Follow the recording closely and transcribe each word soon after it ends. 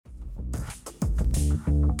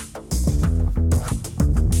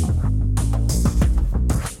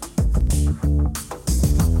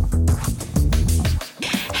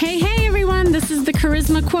Hey everyone, this is the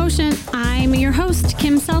Charisma Quotient. I'm your host,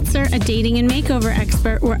 Kim Seltzer, a dating and makeover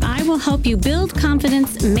expert, where I will help you build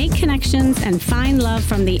confidence, make connections, and find love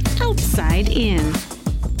from the outside in.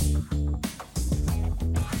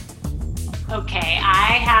 Okay,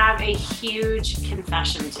 I have a huge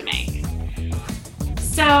confession to make.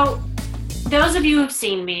 So, those of you who've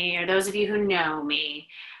seen me, or those of you who know me,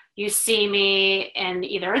 you see me in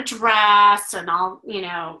either a dress and all,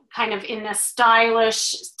 kind of in a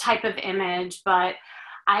stylish type of image, but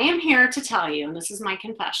I am here to tell you, and this is my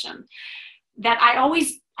confession, that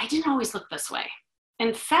I didn't always look this way.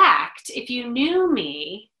 In fact, if you knew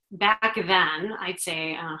me back then, I'd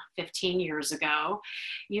say 15 years ago,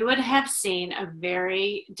 you would have seen a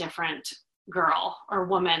very different girl or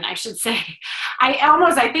woman, I should say.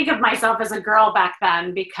 I think of myself as a girl back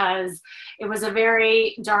then because it was a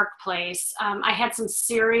very dark place. I had some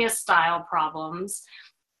serious style problems.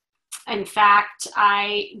 In fact,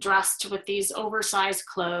 I dressed with these oversized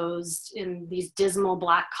clothes in these dismal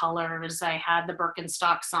black colors. I had the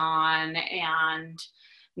Birkenstocks on and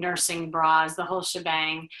nursing bras, the whole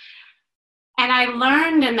shebang. And I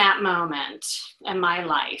learned in that moment in my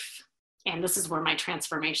life, and this is where my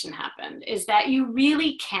transformation happened, is that you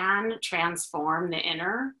really can transform the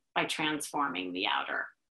inner by transforming the outer.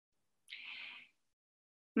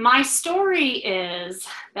 My story is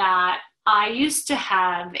that I used to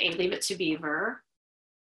have a Leave It to Beaver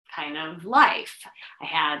kind of life. I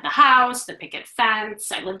had the house, the picket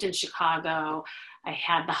fence. I lived in Chicago. I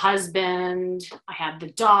had the husband. I had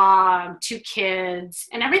the dog, 2 kids,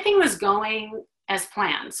 and everything was going as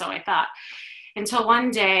planned. So I thought, until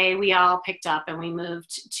one day we all picked up and we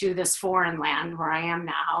moved to this foreign land where I am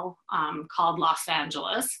now, called Los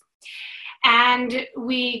Angeles. And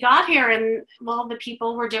we got here and, well, the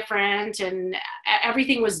people were different and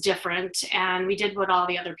everything was different. And we did what all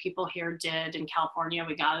the other people here did in California.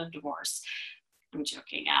 We got a divorce. I'm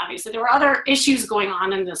joking. Obviously, there were other issues going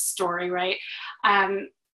on in this story, right?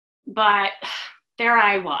 But there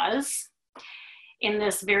I was in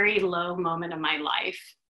this very low moment of my life.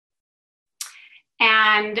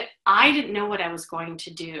 And I didn't know what I was going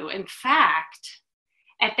to do. In fact,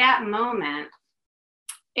 at that moment,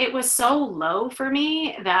 it was so low for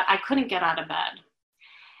me that I couldn't get out of bed.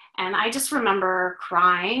 And I just remember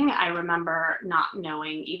crying. I remember not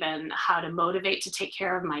knowing even how to motivate to take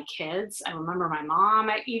care of my kids. I remember my mom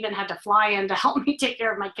even had to fly in to help me take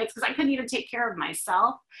care of my kids because I couldn't even take care of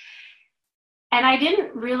myself. And I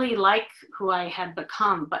didn't really like who I had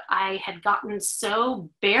become, but I had gotten so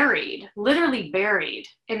buried, literally buried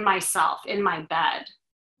in myself, in my bed,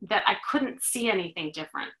 that I couldn't see anything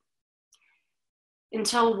different.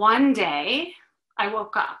 Until one day I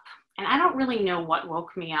woke up, and I don't really know what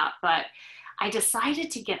woke me up, but I decided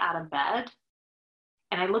to get out of bed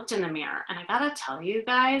and I looked in the mirror, and I gotta tell you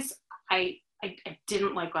guys, I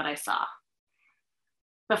didn't like what I saw.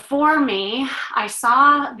 Before me, I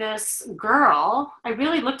saw this girl. I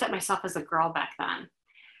really looked at myself as a girl back then,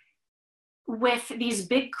 with these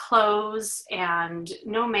big clothes and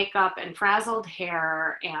no makeup and frazzled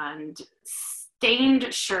hair and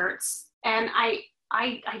stained shirts. And I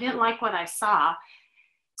didn't like what I saw.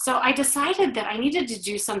 So I decided that I needed to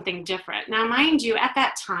do something different. Now, mind you, at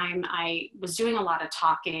that time, I was doing a lot of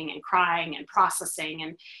talking and crying and processing.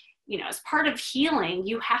 And, as part of healing,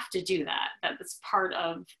 you have to do that. That's part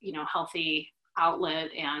of, healthy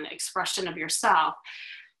outlet and expression of yourself.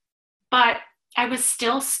 But I was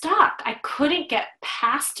still stuck. I couldn't get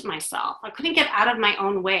past myself. I couldn't get out of my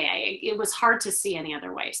own way. It was hard to see any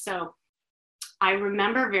other way. So I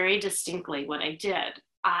remember very distinctly what I did.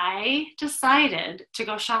 I decided to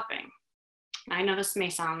go shopping. I know this may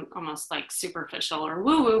sound almost like superficial or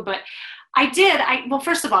woo-woo, but I did. Well,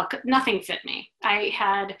 first of all, nothing fit me. I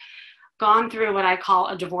had gone through what I call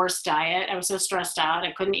a divorce diet. I was so stressed out,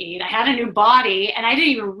 I couldn't eat. I had a new body and I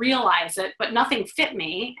didn't even realize it, but nothing fit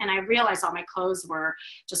me. And I realized all my clothes were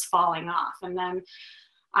just falling off. And then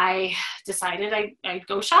I decided I'd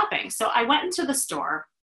go shopping. So I went into the store,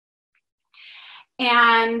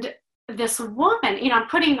 and this woman, I'm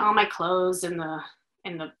putting all my clothes in the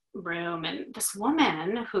room, and this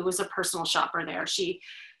woman who was a personal shopper there,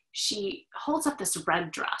 she holds up this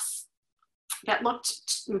red dress that looked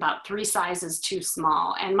about 3 sizes too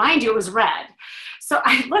small. And mind you, it was red. So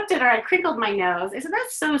I looked at her, I crinkled my nose. I said,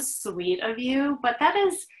 "That's so sweet of you, but that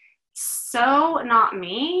is so not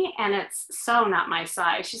me, and it's so not my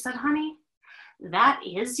size." She said, "Honey, that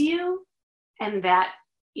is you, and that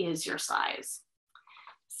is your size."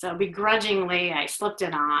 So begrudgingly, I slipped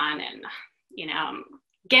it on, and,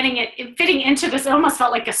 getting it fitting into this, it almost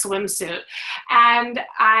felt like a swimsuit. And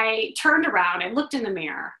I turned around and looked in the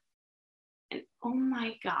mirror, and oh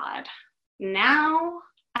my God, now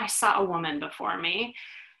I saw a woman before me,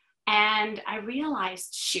 and I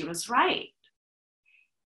realized she was right.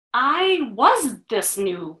 I was this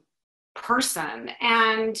new person,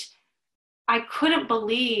 and I couldn't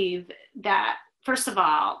believe that, first of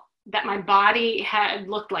all, that my body had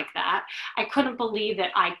looked like that. I couldn't believe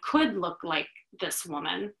that I could look like this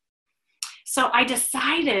woman. So I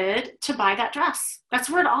decided to buy that dress. That's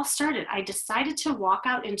where it all started. I decided to walk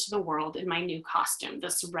out into the world in my new costume,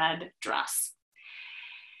 this red dress.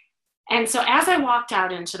 And so as I walked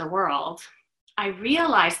out into the world, I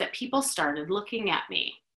realized that people started looking at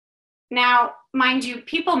me. Now, mind you,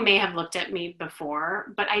 people may have looked at me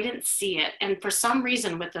before, but I didn't see it. And for some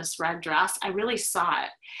reason with this red dress, I really saw it.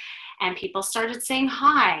 And people started saying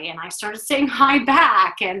hi, and I started saying hi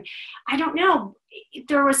back. And I don't know,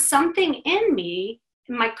 there was something in me,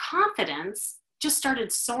 my confidence just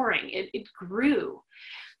started soaring. It grew.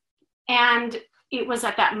 And it was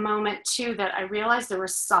at that moment too that I realized there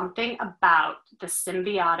was something about the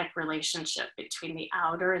symbiotic relationship between the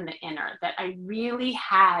outer and the inner that I really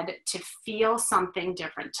had to feel something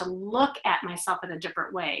different, to look at myself in a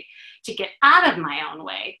different way, to get out of my own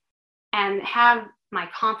way and have my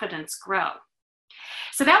confidence grow.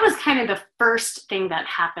 So that was kind of the first thing that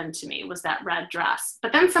happened to me, was that red dress.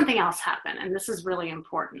 But then something else happened, and this is really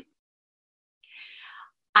important.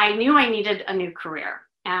 I knew I needed a new career.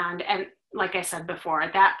 And like I said before,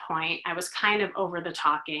 at that point, I was kind of over the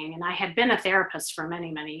talking, and I had been a therapist for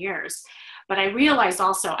many, many years. But I realized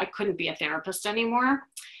also I couldn't be a therapist anymore.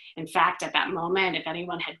 In fact, at that moment, if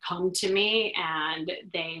anyone had come to me and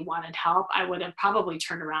they wanted help, I would have probably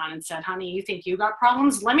turned around and said, honey, you think you got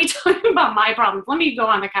problems? Let me tell you about my problems. Let me go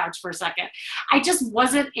on the couch for a second. I just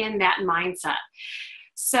wasn't in that mindset.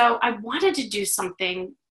 So I wanted to do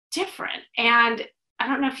something different. And I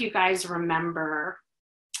don't know if you guys remember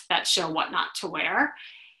that show, What Not to Wear.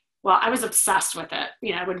 Well, I was obsessed with it.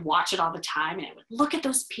 You know, I would watch it all the time, and I would look at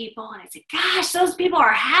those people and I'd say, gosh, those people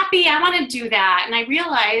are happy. I want to do that. And I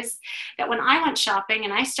realized that when I went shopping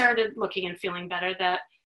and I started looking and feeling better, that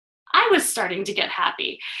I was starting to get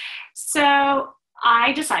happy. So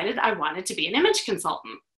I decided I wanted to be an image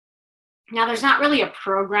consultant. Now, there's not really a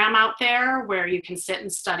program out there where you can sit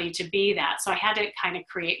and study to be that. So I had to kind of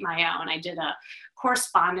create my own. I did a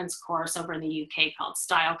correspondence course over in the UK called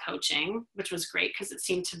Style Coaching, which was great because it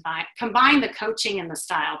seemed to combine the coaching and the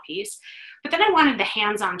style piece. But then I wanted the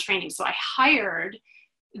hands-on training. So I hired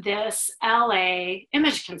this LA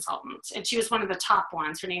image consultant, and she was one of the top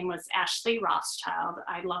ones. Her name was Ashley Rothschild.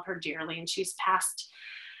 I love her dearly, and she's passed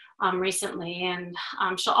recently, and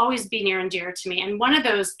she'll always be near and dear to me. And one of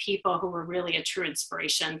those people who were really a true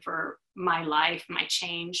inspiration for my life, my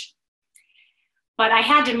change. But I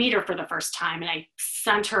had to meet her for the first time, and I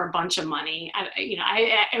sent her a bunch of money.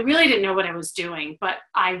 I really didn't know what I was doing, but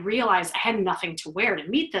I realized I had nothing to wear to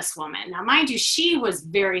meet this woman. Now, mind you, she was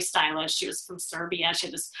very stylish. She was from Serbia. She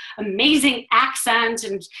had this amazing accent,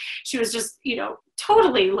 and she was just,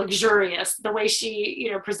 totally luxurious the way she,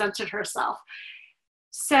 presented herself.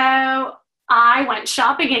 So I went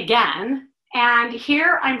shopping again, and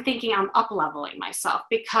here I'm thinking I'm up-leveling myself,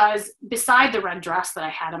 because beside the red dress that I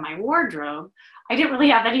had in my wardrobe, I didn't really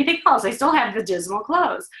have anything else. I still had the dismal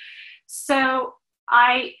clothes. So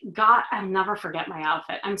I'll never forget my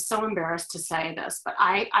outfit. I'm so embarrassed to say this, but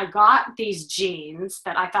I got these jeans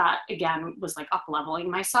that I thought, again, was like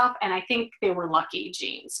up-leveling myself, and I think they were Lucky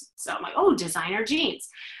jeans. So I'm like, oh, designer jeans.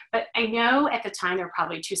 But I know at the time they're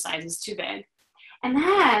probably 2 sizes too big. And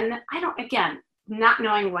then not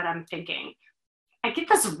knowing what I'm thinking, I get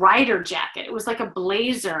this rider jacket. It was like a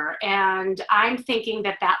blazer, and I'm thinking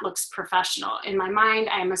that looks professional. In my mind,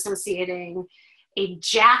 I'm associating a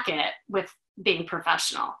jacket with being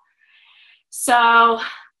professional. So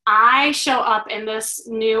I show up in this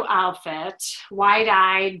new outfit,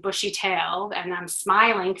 wide-eyed, bushy-tailed, and I'm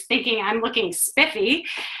smiling, thinking I'm looking spiffy.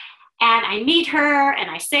 And I meet her,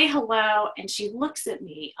 and I say hello, and she looks at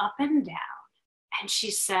me up and down, and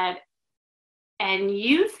she said, and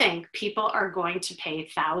you think people are going to pay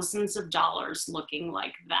thousands of dollars looking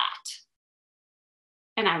like that?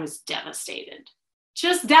 And I was devastated,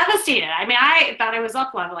 just devastated. I mean, I thought I was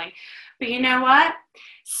up-leveling. But you know what?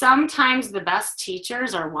 Sometimes the best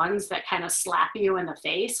teachers are ones that kind of slap you in the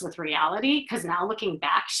face with reality, because now looking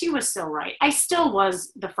back, she was so right. I still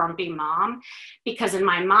was the frumpy mom, because in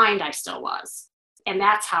my mind, I still was. And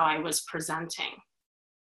that's how I was presenting.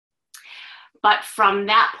 But from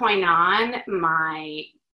that point on, my,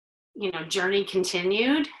 journey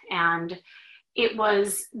continued, and it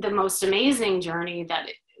was the most amazing journey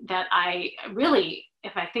that I really,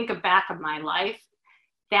 if I think back of my life,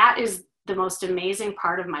 that is the most amazing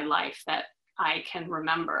part of my life that I can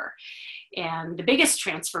remember. And the biggest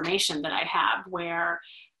transformation that I have, where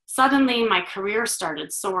suddenly my career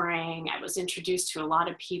started soaring. I was introduced to a lot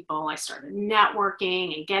of people. I started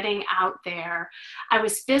networking and getting out there. I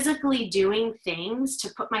was physically doing things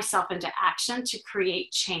to put myself into action to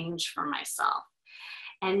create change for myself.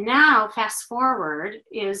 And now, fast forward,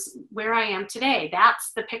 is where I am today.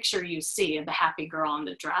 That's the picture you see of the happy girl in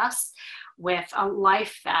the dress, with a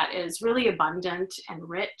life that is really abundant and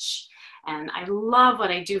rich. And I love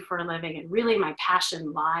what I do for a living. And really, my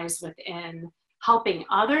passion lies within helping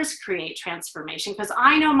others create transformation, because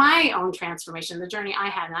I know my own transformation, the journey I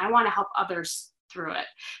had, and I want to help others through it.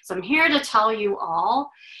 So I'm here to tell you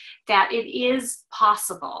all that it is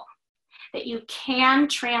possible, that you can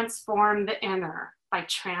transform the inner by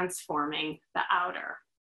transforming the outer.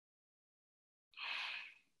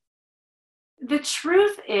 The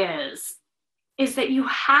truth is that you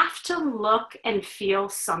have to look and feel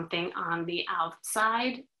something on the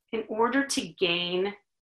outside in order to gain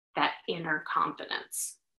that inner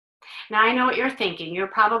confidence. Now, I know what you're thinking. You're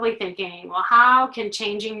probably thinking, well, how can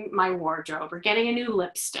changing my wardrobe or getting a new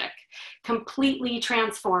lipstick completely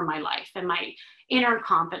transform my life and my inner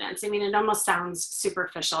confidence? I mean, it almost sounds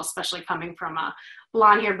superficial, especially coming from a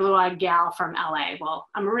blonde-haired, blue-eyed gal from LA. Well,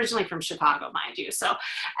 I'm originally from Chicago, mind you, so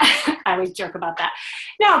I always joke about that.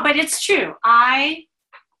 No, but it's true. I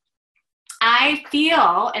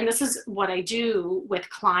feel, and this is what I do with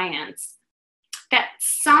clients, that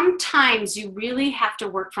sometimes you really have to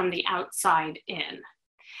work from the outside in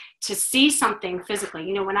to see something physically.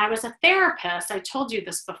 You know, when I was a therapist, I told you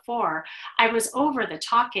this before, I was over the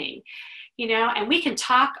talking, you know, and we can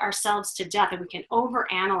talk ourselves to death and we can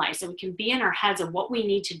overanalyze and we can be in our heads of what we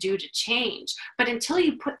need to do to change. But until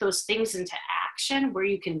you put those things into action where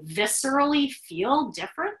you can viscerally feel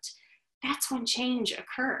different, that's when change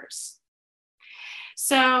occurs.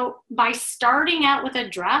 So by starting out with a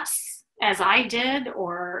dress, as I did,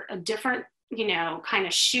 or a different, you know, kind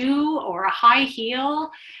of shoe or a high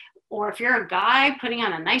heel, or if you're a guy putting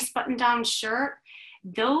on a nice button-down shirt,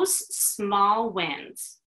 those small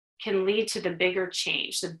wins can lead to the bigger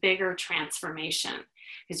change, the bigger transformation,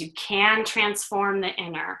 because you can transform the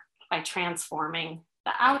inner by transforming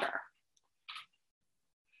the outer.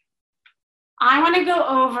 I want to go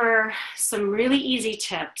over some really easy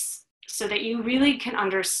tips so that you really can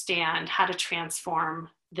understand how to transform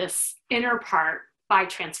this inner part by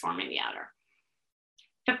transforming the outer.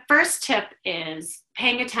 The first tip is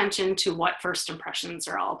paying attention to what first impressions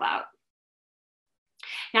are all about.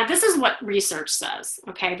 Now, this is what research says,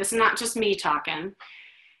 okay? This is not just me talking.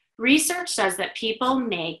 Research says that people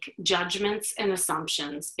make judgments and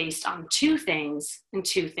assumptions based on two things and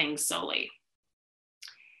two things solely.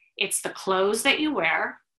 It's the clothes that you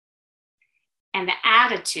wear and the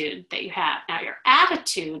attitude that you have. Now, your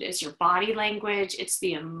attitude is your body language. It's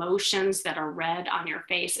the emotions that are read on your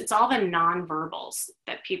face. It's all the nonverbals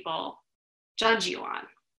that people judge you on.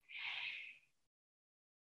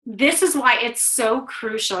 This is why it's so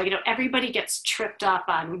crucial. You know, everybody gets tripped up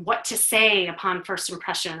on what to say upon first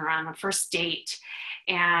impression or on a first date.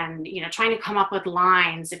 And, you know, trying to come up with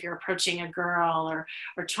lines if you're approaching a girl,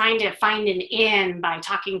 or trying to find an in by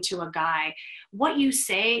talking to a guy. What you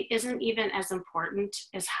say isn't even as important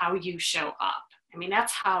as how you show up. I mean,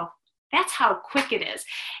 that's how quick it is.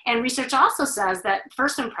 And research also says that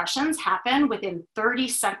first impressions happen within 30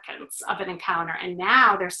 seconds of an encounter. And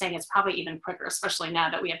now they're saying it's probably even quicker, especially now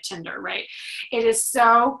that we have Tinder, right? It is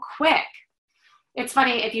so quick. It's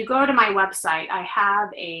funny, if you go to my website, I have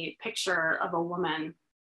a picture of a woman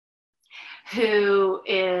who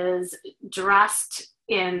is dressed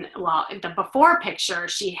in, well, the before picture,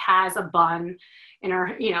 she has a bun in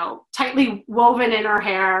her, you know, tightly woven in her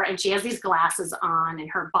hair, and she has these glasses on,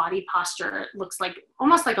 and her body posture looks like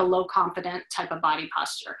almost like a low confident type of body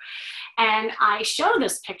posture. And I show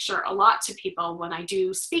this picture a lot to people when I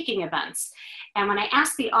do speaking events. And when I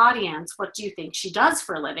ask the audience, what do you think she does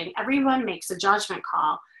for a living? Everyone makes a judgment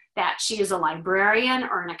call that she is a librarian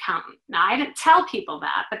or an accountant. Now, I didn't tell people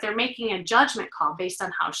that, but they're making a judgment call based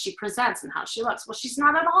on how she presents and how she looks. Well, she's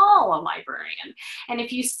not at all a librarian. And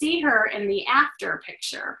if you see her in the after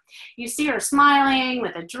picture, you see her smiling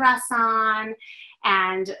with a dress on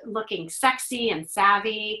and looking sexy and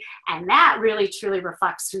savvy, and that really truly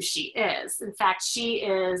reflects who she is. In fact, she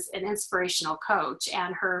is an inspirational coach,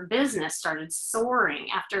 and her business started soaring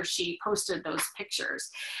after she posted those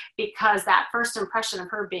pictures, because that first impression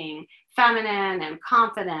of her being feminine and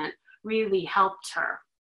confident really helped her.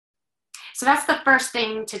 So that's the first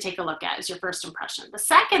thing to take a look at, is your first impression. The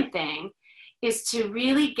second thing is to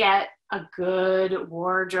really get a good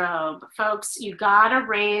wardrobe. Folks, you gotta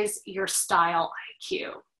raise your style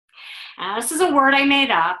IQ. Now, this is a word I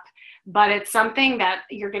made up, but it's something that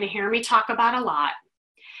you're gonna hear me talk about a lot.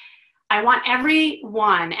 I want everybody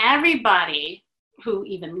who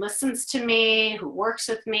even listens to me, who works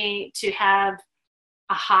with me, to have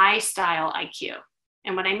a high style IQ.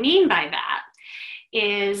 And what I mean by that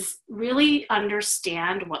is really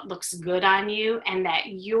understand what looks good on you, and that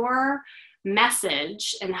your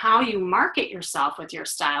message and how you market yourself with your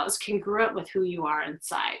style is congruent with who you are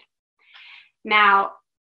inside. Now,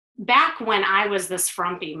 back when I was this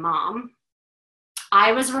frumpy mom,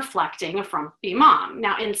 I was reflecting a frumpy mom.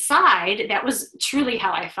 Now, inside, that was truly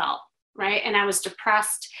how I felt, right? And I was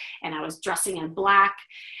depressed, and I was dressing in black,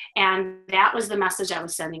 and that was the message I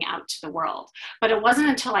was sending out to the world. But it wasn't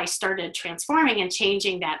until I started transforming and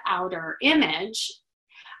changing that outer image,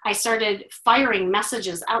 I started firing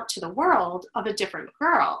messages out to the world of a different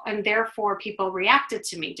girl, and therefore people reacted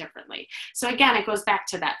to me differently. So again, it goes back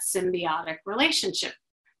to that symbiotic relationship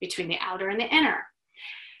between the outer and the inner.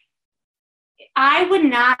 I would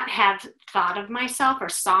not have thought of myself or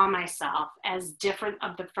saw myself as different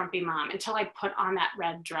of the frumpy mom until I put on that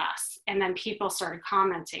red dress, and then people started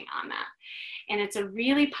commenting on that. And it's a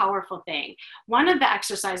really powerful thing. One of the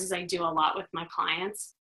exercises I do a lot with my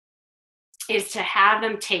clients is to have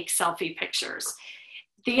them take selfie pictures.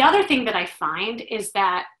 The other thing that I find is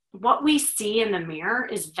that what we see in the mirror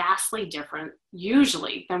is vastly different,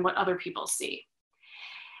 usually, than what other people see.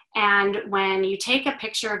 And when you take a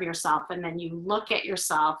picture of yourself and then you look at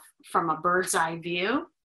yourself from a bird's eye view,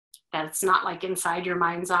 that's not like inside your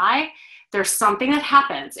mind's eye, there's something that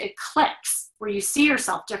happens. It clicks where you see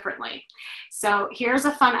yourself differently. So here's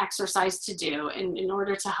a fun exercise to do in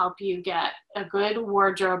order to help you get a good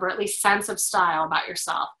wardrobe, or at least sense of style about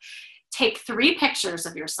yourself. Take 3 pictures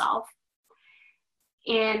of yourself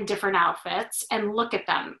in different outfits and look at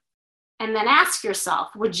them. And then ask yourself,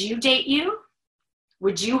 would you date you?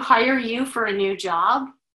 Would you hire you for a new job?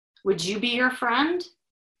 Would you be your friend?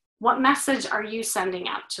 What message are you sending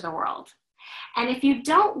out to the world? And if you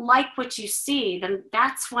don't like what you see, then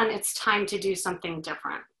that's when it's time to do something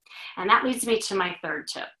different. And that leads me to my third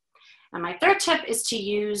tip. And my third tip is to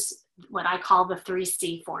use what I call the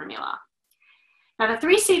 3C formula. Now, the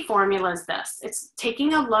 3C formula is this. It's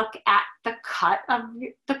taking a look at the cut of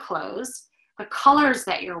the clothes, the colors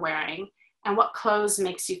that you're wearing, and what clothes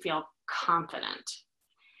makes you feel confident.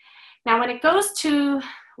 Now, when it goes to,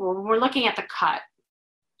 well, we're looking at the cut,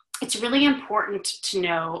 it's really important to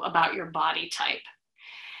know about your body type.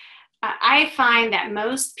 I find that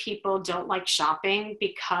most people don't like shopping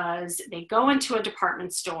because they go into a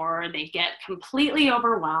department store, they get completely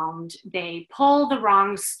overwhelmed, they pull the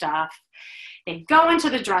wrong stuff, they go into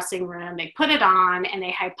the dressing room, they put it on, and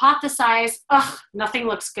they hypothesize, ugh, nothing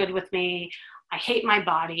looks good with me, I hate my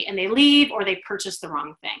body, and they leave or they purchase the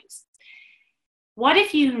wrong things. What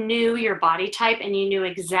if you knew your body type and you knew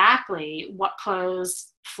exactly what clothes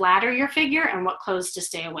flatter your figure and what clothes to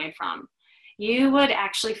stay away from? You would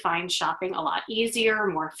actually find shopping a lot easier,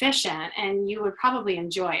 more efficient, and you would probably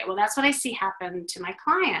enjoy it. Well, that's what I see happen to my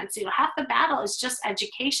clients. Half the battle is just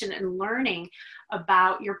education and learning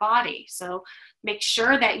about your body. So make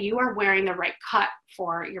sure that you are wearing the right cut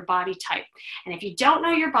for your body type. And if you don't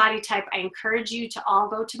know your body type, I encourage you to all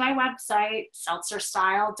go to my website,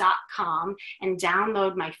 seltzerstyle.com, and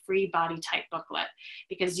download my free body type booklet,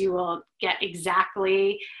 because you will get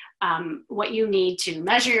exactly what you need to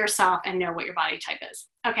measure yourself and know what your body type is.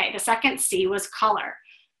 Okay, the second C was color.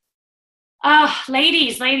 Oh,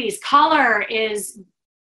 ladies, color is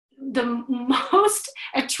the most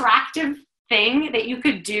attractive thing that you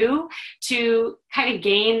could do to kind of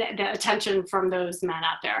gain the attention from those men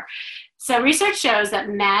out there. So research shows that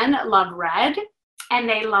men love red and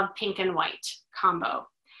they love pink and white combo.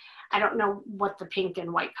 I don't know what the pink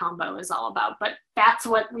and white combo is all about, but that's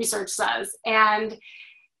what research says. And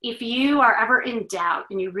if you are ever in doubt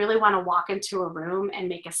and you really want to walk into a room and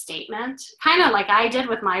make a statement, kind of like I did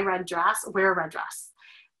with my red dress, wear a red dress.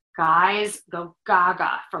 Guys go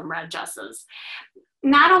gaga from red dresses.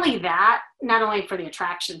 Not only that, not only for the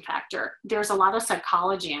attraction factor, there's a lot of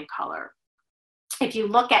psychology in color. If you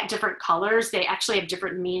look at different colors, they actually have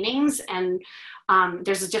different meanings, and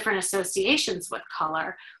there's different associations with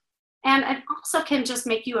color. And it also can just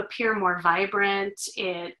make you appear more vibrant.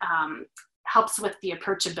 It helps with the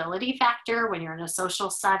approachability factor when you're in a social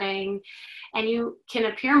setting, and you can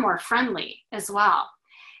appear more friendly as well.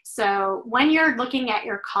 So when you're looking at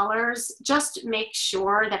your colors, just make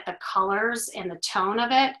sure that the colors and the tone of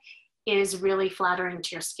it is really flattering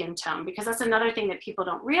to your skin tone, because that's another thing that people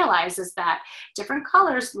don't realize, is that different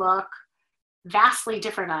colors look vastly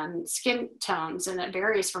different on skin tones, and it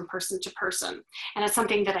varies from person to person. And it's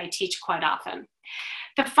something that I teach quite often.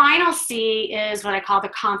 The final C is what I call the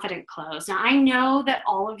confident clothes. Now, I know that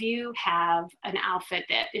all of you have an outfit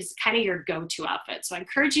that is kind of your go-to outfit. So I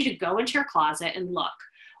encourage you to go into your closet and look.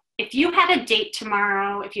 If you had a date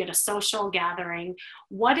tomorrow, if you had a social gathering,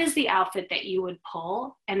 what is the outfit that you would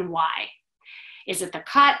pull and why? Is it the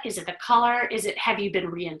cut? Is it the color? Have you been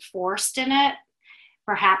reinforced in it?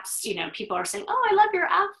 Perhaps, people are saying, oh, I love your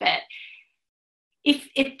outfit.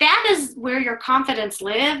 If that is where your confidence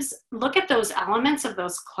lives, look at those elements of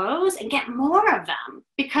those clothes and get more of them,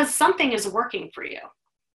 because something is working for you.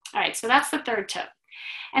 All right, so that's the third tip.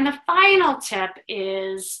 And the final tip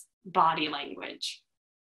is body language.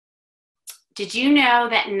 Did you know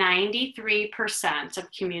that 93%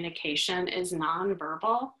 of communication is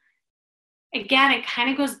nonverbal? Again, it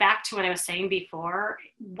kind of goes back to what I was saying before.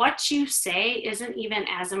 What you say isn't even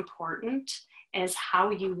as important as how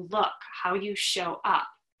you look, how you show up.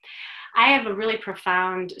 I have a really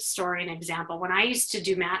profound story and example. When I used to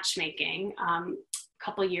do matchmaking a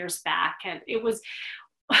couple of years back, and it was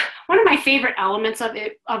one of my favorite elements of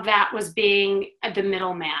that was being the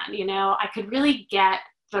middleman. I could really get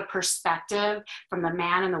the perspective from the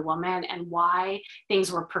man and the woman and why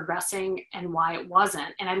things were progressing and why it wasn't.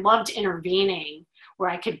 And I loved intervening where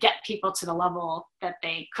I could get people to the level that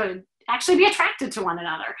they could actually be attracted to one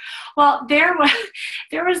another. Well, there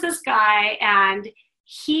was this guy, and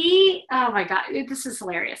he, oh my God, this is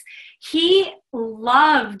hilarious. He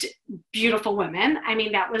loved beautiful women. I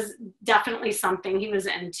mean, that was definitely something he was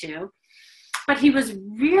into. But he was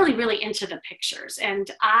really, really into the pictures. And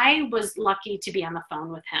I was lucky to be on the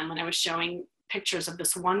phone with him when I was showing pictures of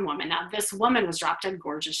this one woman. Now, this woman was drop dead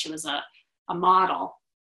gorgeous. She was a model.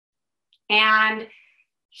 And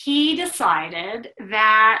he decided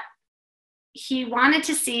that he wanted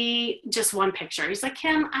to see just one picture. He's like,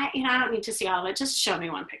 Kim, I don't need to see all of it. Just show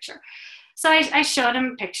me one picture. So I showed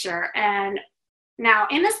him a picture. And now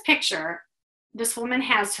in this picture, this woman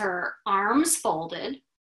has her arms folded.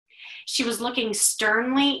 She was looking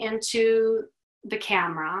sternly into the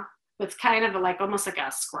camera with kind of almost like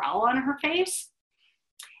a scowl on her face.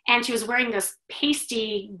 And she was wearing this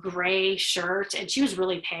pasty gray shirt, and she was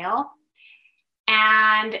really pale.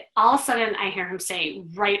 And all of a sudden I hear him say,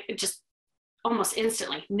 just almost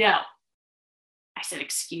instantly, no. I said,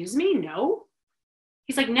 excuse me, no?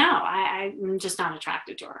 He's like, no, I'm just not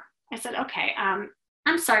attracted to her. I said, okay,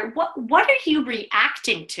 I'm sorry, what are you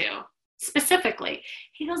reacting to specifically?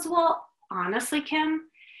 He goes, well, honestly, Kim,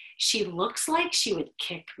 she looks like she would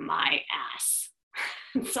kick my ass.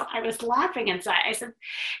 And so I was laughing inside. I said,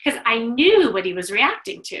 because I knew what he was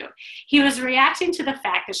reacting to. He was reacting to the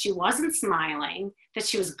fact that she wasn't smiling, that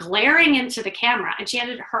she was glaring into the camera, and she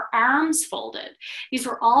had her arms folded. These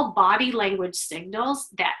were all body language signals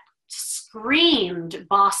that screamed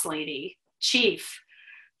boss lady, chief,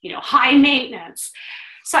 high maintenance.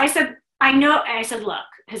 So I said, look,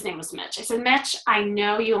 his name was Mitch. I said, Mitch, I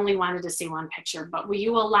know you only wanted to see one picture, but will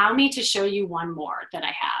you allow me to show you one more that I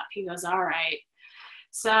have? He goes, all right.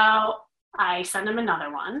 So I sent him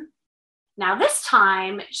another one. Now this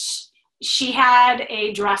time she had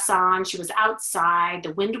a dress on. She was outside.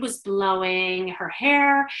 The wind was blowing. Her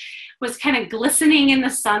hair was kind of glistening in the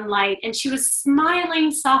sunlight, and she was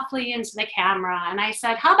smiling softly into the camera. And I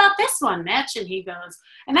said, how about this one, Mitch? And he goes,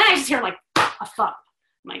 and then I just hear like a thump.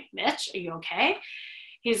 I'm like, Mitch, are you okay?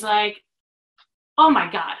 He's like, oh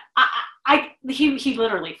my God. He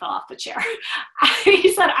literally fell off the chair.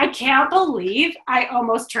 He said, I can't believe I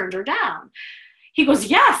almost turned her down. He goes,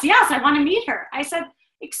 yes, I want to meet her. I said,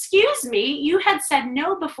 excuse me, you had said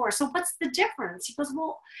no before. So what's the difference? He goes,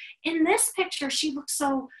 well, in this picture, she looks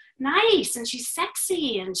so nice and she's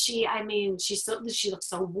sexy. And she looks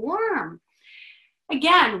so warm.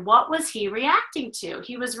 Again, what was he reacting to?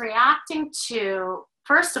 He was reacting to,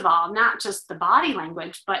 first of all, not just the body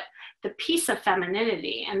language, but the piece of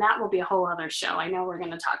femininity. And that will be a whole other show. I know we're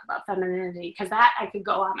going to talk about femininity because that I could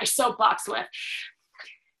go on my soapbox with.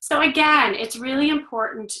 So again, it's really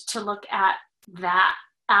important to look at that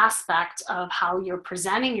aspect of how you're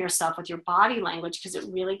presenting yourself with your body language, because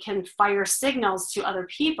it really can fire signals to other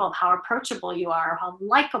people of how approachable you are, how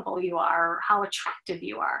likable you are, how attractive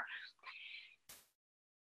you are.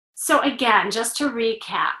 So again, just to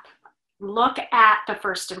recap, look at the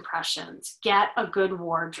first impressions. Get a good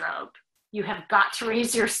wardrobe. You have got to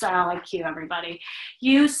raise your style IQ, everybody.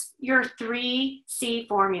 Use your 3C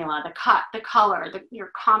formula, the cut, the color,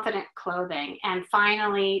 your confident clothing, and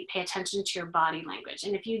finally pay attention to your body language.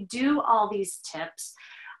 And if you do all these tips,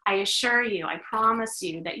 I assure you, I promise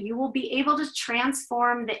you that you will be able to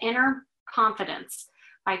transform the inner confidence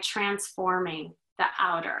by transforming the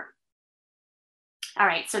outer. All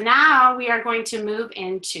right, so now we are going to move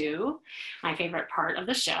into my favorite part of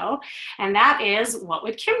the show, and that is, what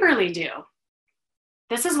would Kimberly do?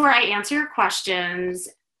 This is where I answer your questions.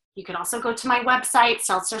 You can also go to my website,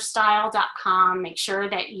 seltzerstyle.com. Make sure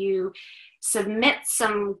that you submit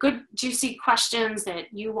some good, juicy questions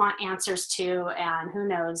that you want answers to, and who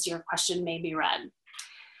knows, your question may be read.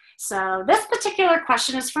 So this particular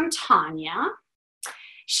question is from Tanya.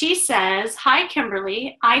 She says, "Hi,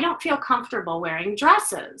 Kimberly. I don't feel comfortable wearing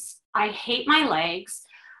dresses. I hate my legs,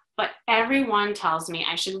 but everyone tells me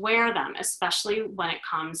I should wear them, especially when it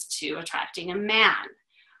comes to attracting a man.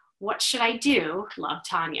 What should I do? Love,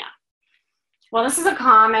 Tanya." Well, this is a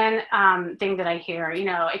common thing that I hear. You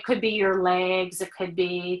know, it could be your legs. It could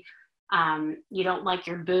be you don't like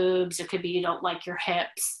your boobs. It could be you don't like your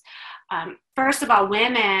hips. First of all,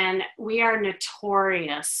 women, we are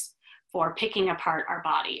notorious for picking apart our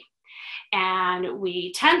body. And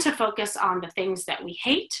we tend to focus on the things that we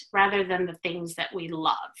hate rather than the things that we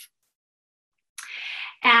love.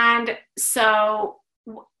 And so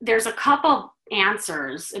there's a couple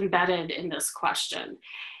answers embedded in this question.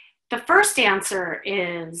 The first answer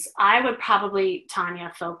is, I would probably,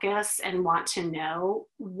 Tanya, focus and want to know,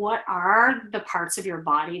 what are the parts of your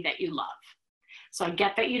body that you love? So I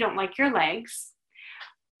get that you don't like your legs,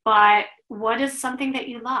 but what is something that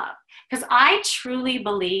you love? Because I truly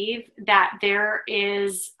believe that there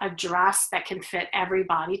is a dress that can fit every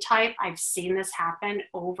body type. I've seen this happen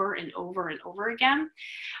over and over and over again.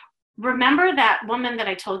 Remember that woman that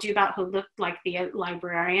I told you about who looked like the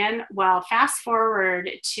librarian? Well, fast forward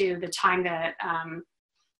to the time that,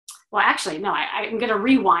 well, actually, no, I'm going to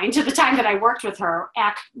rewind to the time that I worked with her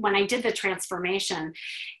when I did the transformation.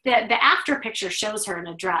 The after picture shows her in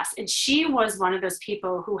a dress, and she was one of those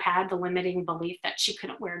people who had the limiting belief that she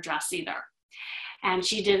couldn't wear a dress either. And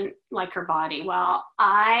she didn't like her body. Well,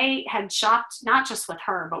 I had shopped not just with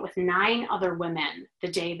her, but with 9 other women the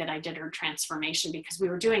day that I did her transformation, because we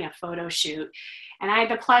were doing a photo shoot. And I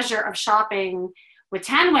had the pleasure of shopping with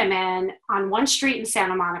 10 women on one street in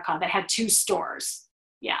Santa Monica that had 2 stores.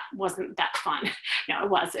 Yeah, wasn't that fun? No, it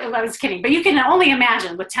was. I was kidding. But you can only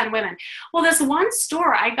imagine with 10 women. Well, this one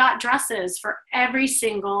store, I got dresses for every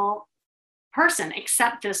single person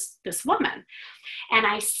except this woman. And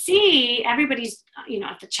I see everybody's,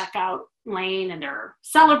 at the checkout lane, and they're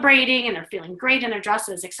celebrating and they're feeling great in their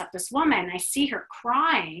dresses, except this woman. I see her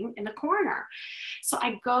crying in the corner. So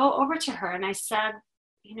I go over to her and I said,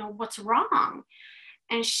 what's wrong?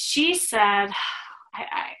 And she said,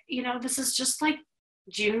 this is just like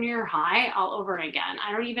junior high all over again.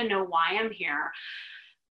 I don't even know why I'm here.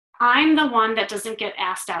 I'm the one that doesn't get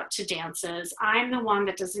asked out to dances. I'm the one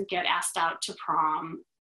that doesn't get asked out to prom.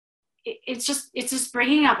 It's just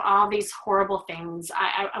bringing up all these horrible things.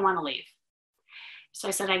 I want to leave. So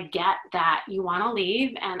I said, I get that you want to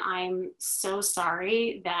leave, and I'm so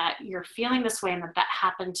sorry that you're feeling this way and that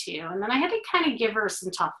happened to you. And then I had to kind of give her some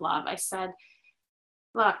tough love. I said,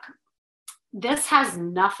 look, this has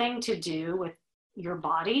nothing to do with your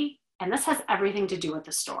body, and this has everything to do with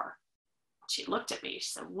the store. She looked at me.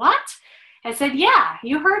 She said, what? I said, yeah,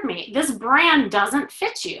 you heard me. This brand doesn't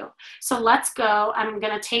fit you. So let's go. I'm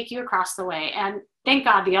going to take you across the way. And thank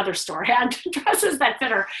God the other store had dresses that fit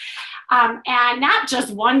her. And not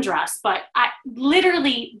just one dress, but I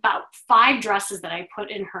literally about 5 dresses that I put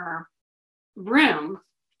in her room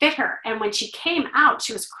fit her. And when she came out,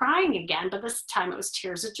 she was crying again, but this time it was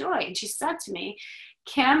tears of joy. And she said to me,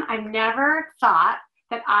 Kim, I never thought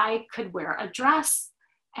that I could wear a dress,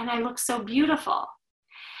 and I look so beautiful.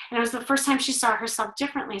 And it was the first time she saw herself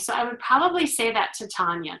differently. So I would probably say that to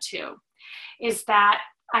Tanya too, is that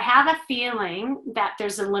I have a feeling that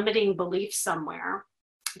there's a limiting belief somewhere,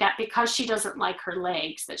 that because she doesn't like her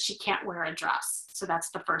legs, that she can't wear a dress. So that's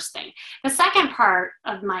the first thing. The second part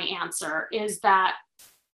of my answer is that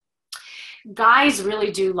guys really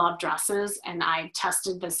do love dresses, and I've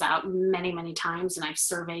tested this out many, many times, and I've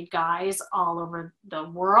surveyed guys all over the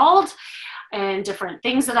world and different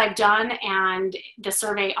things that I've done, and the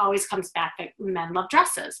survey always comes back that men love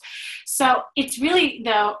dresses. So it's really,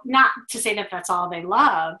 though, not to say that that's all they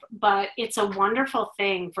love, but it's a wonderful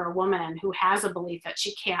thing for a woman who has a belief that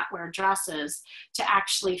she can't wear dresses to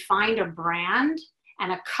actually find a brand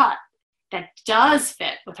and a cut that does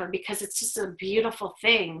fit with her, because it's just a beautiful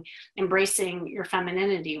thing, embracing your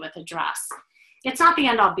femininity with a dress. It's not the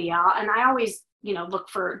end all be all. And I always, look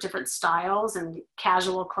for different styles and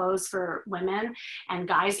casual clothes for women, and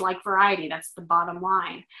guys like variety. That's the bottom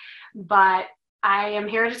line. But I am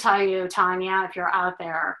here to tell you, Tanya, if you're out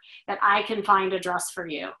there, that I can find a dress for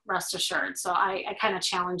you, rest assured. So I kind of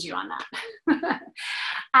challenge you on that.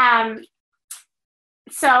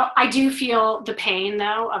 So I do feel the pain,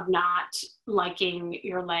 though, of not liking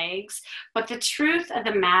your legs. But the truth of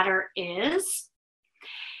the matter is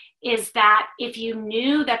that if you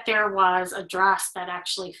knew that there was a dress that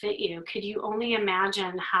actually fit you, could you only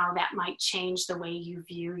imagine how that might change the way you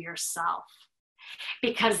view yourself?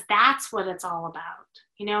 Because that's what it's all about.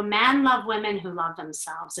 You know, men love women who love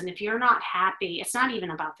themselves. And if you're not happy, it's not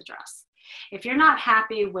even about the dress. If you're not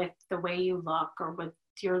happy with the way you look or with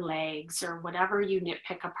your legs or whatever you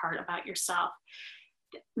nitpick apart about yourself,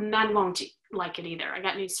 men won't like it either. I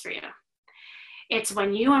got news for you. It's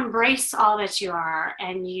when you embrace all that you are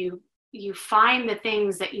and you find the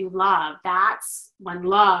things that you love, that's when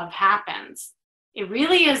love happens. It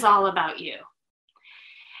really is all about you.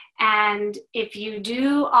 And if you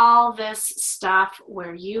do all this stuff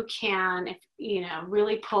where you can,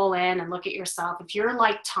 really pull in and look at yourself, if you're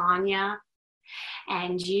like Tanya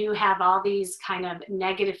and you have all these kind of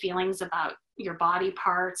negative feelings about your body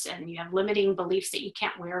parts and you have limiting beliefs that you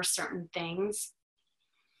can't wear certain things,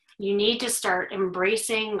 you need to start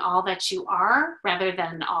embracing all that you are rather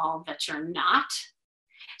than all that you're not,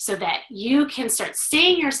 so that you can start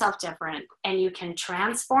seeing yourself different and you can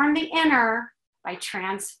transform the inner by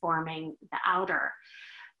transforming the outer,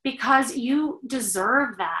 because you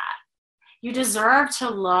deserve that. You deserve to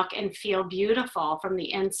look and feel beautiful from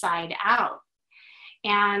the inside out.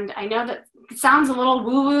 And I know that it sounds a little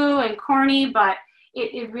woo-woo and corny, but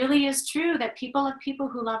it really is true that people love people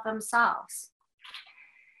who love themselves.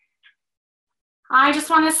 I just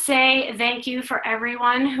want to say thank you for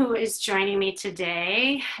everyone who is joining me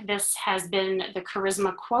today. This has been the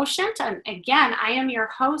Charisma Quotient. And again, I am your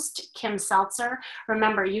host, Kim Seltzer.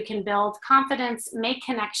 Remember, you can build confidence, make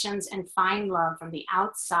connections, and find love from the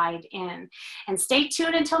outside in. And stay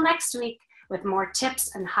tuned until next week with more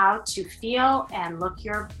tips on how to feel and look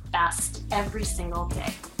your best every single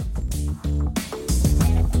day.